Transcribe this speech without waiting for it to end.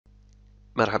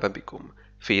مرحبا بكم.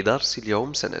 في درس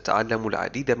اليوم سنتعلم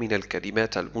العديد من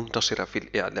الكلمات المنتشرة في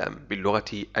الإعلام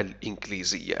باللغة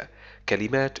الإنجليزية،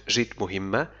 كلمات جد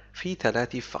مهمة في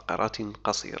 3 فقرات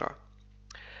قصيرة.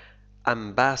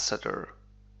 ambassador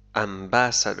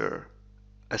ambassador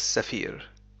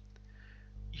السفير.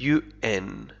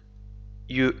 UN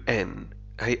UN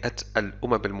هيئة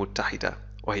الأمم المتحدة،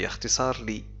 وهي اختصار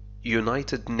ل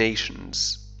United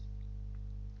Nations.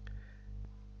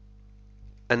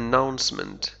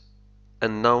 announcement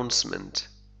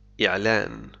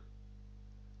إعلان.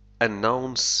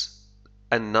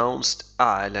 announced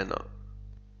أعلن.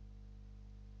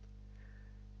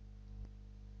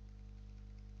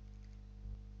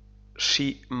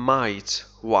 she might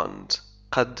want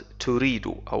قد تريد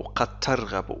أو قد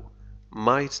ترغب.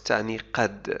 might تعني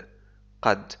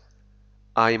قد.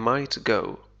 I might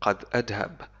go قد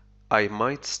أذهب. I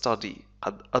might study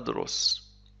قد أدرس.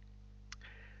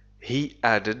 he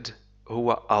added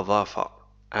هو أضاف.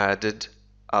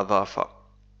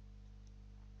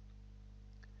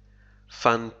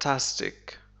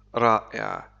 fantastic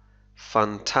رائع.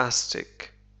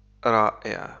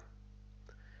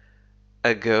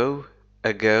 ago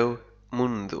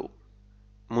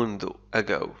منذ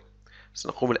ago.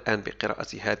 سنقوم الآن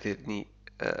بقراءة هذه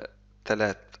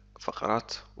 3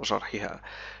 فقرات وشرحها.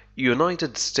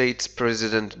 United States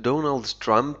President Donald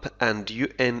Trump and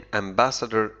UN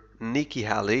Ambassador Nikki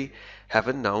Haley have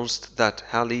announced that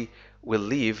Haley will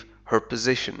leave her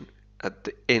position at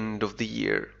the end of the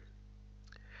year.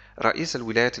 رئيس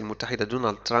الولايات المتحدة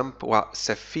دونالد ترامب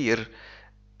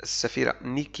السفيرة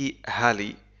نيكي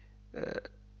هالي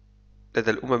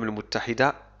لدى الأمم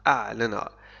المتحدة أعلن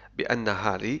بأن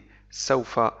هالي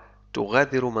سوف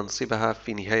تغادر منصبها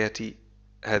في نهاية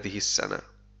هذه السنة.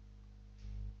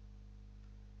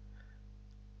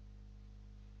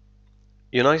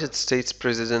 United States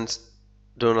President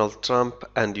Donald Trump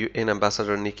and UN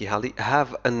Ambassador Nikki Haley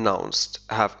have announced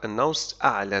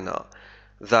أعلن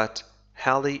that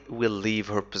Haley will leave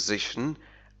her position.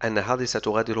 أن هالي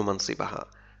ستغادر منصبها.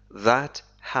 That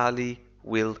Haley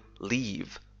will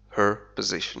leave her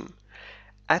position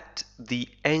at the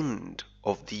end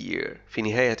of the year. في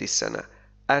نهاية السنة.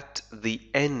 At the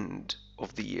end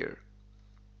of the year.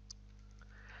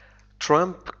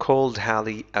 Trump called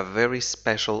Haley a very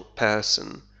special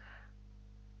person.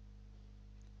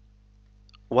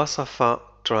 وصف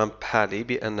ترامب هالي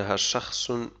بأنها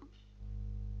شخص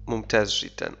ممتاز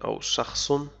جدا أو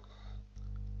شخص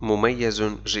مميز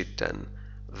جدا.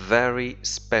 Very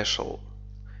special.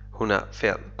 هنا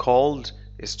فعل called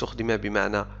استخدم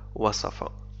بمعنى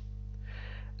وصف.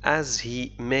 As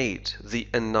he made the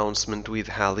announcement with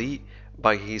Haley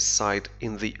by his side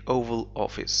in the Oval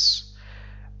Office.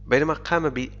 بينما قام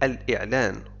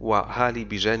بالإعلان وهالي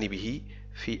بجانبه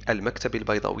في المكتب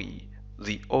البيضاوي.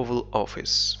 The Oval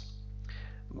Office.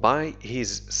 By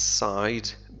his side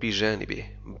بجانبه.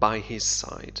 By his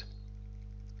side.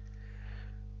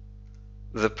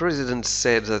 The president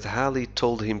said that Haley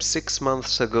told him 6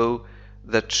 months ago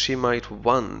that she might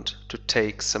want to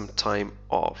take some time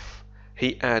off.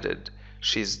 He added,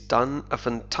 "She's done a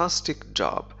fantastic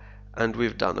job and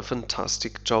we've done a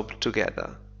fantastic job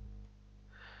together."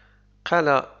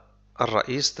 قال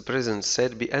الرئيس the president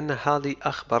said بأن هالي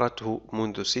أخبرته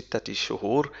منذ 6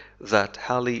 شهور that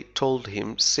Haley told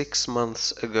him 6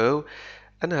 months ago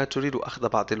أنها تريد أخذ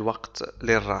بعض الوقت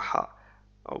للراحة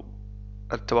أو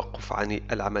التوقف عن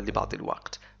العمل لبعض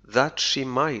الوقت. That she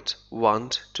might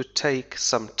want to take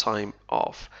some time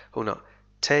off. هنا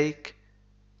take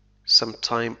some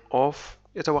time off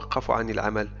يتوقف عن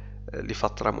العمل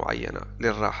لفترة معينة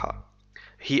للراحة.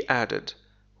 He added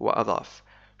وأضاف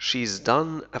She's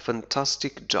done a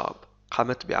fantastic job.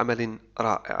 قامت بعمل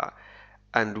رائع.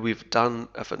 And we've done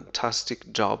a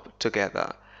fantastic job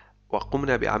together.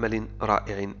 وقمنا بعمل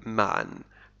رائع معا.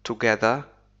 Together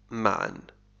معا.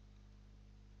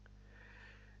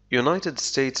 United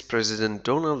States President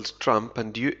Donald Trump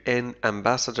and UN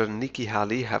Ambassador Nikki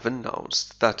Haley have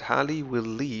announced that Haley will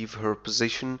leave her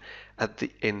position at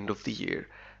the end of the year.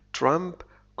 Trump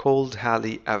called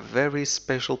Haley a very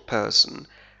special person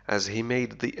as he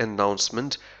made the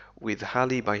announcement with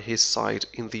Haley by his side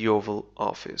in the Oval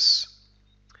Office.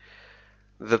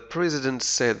 The president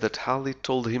said that Haley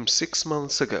told him 6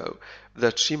 months ago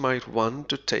that she might want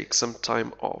to take some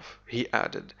time off. He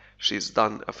added, "She's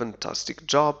done a fantastic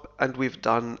job and we've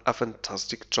done a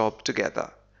fantastic job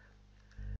together."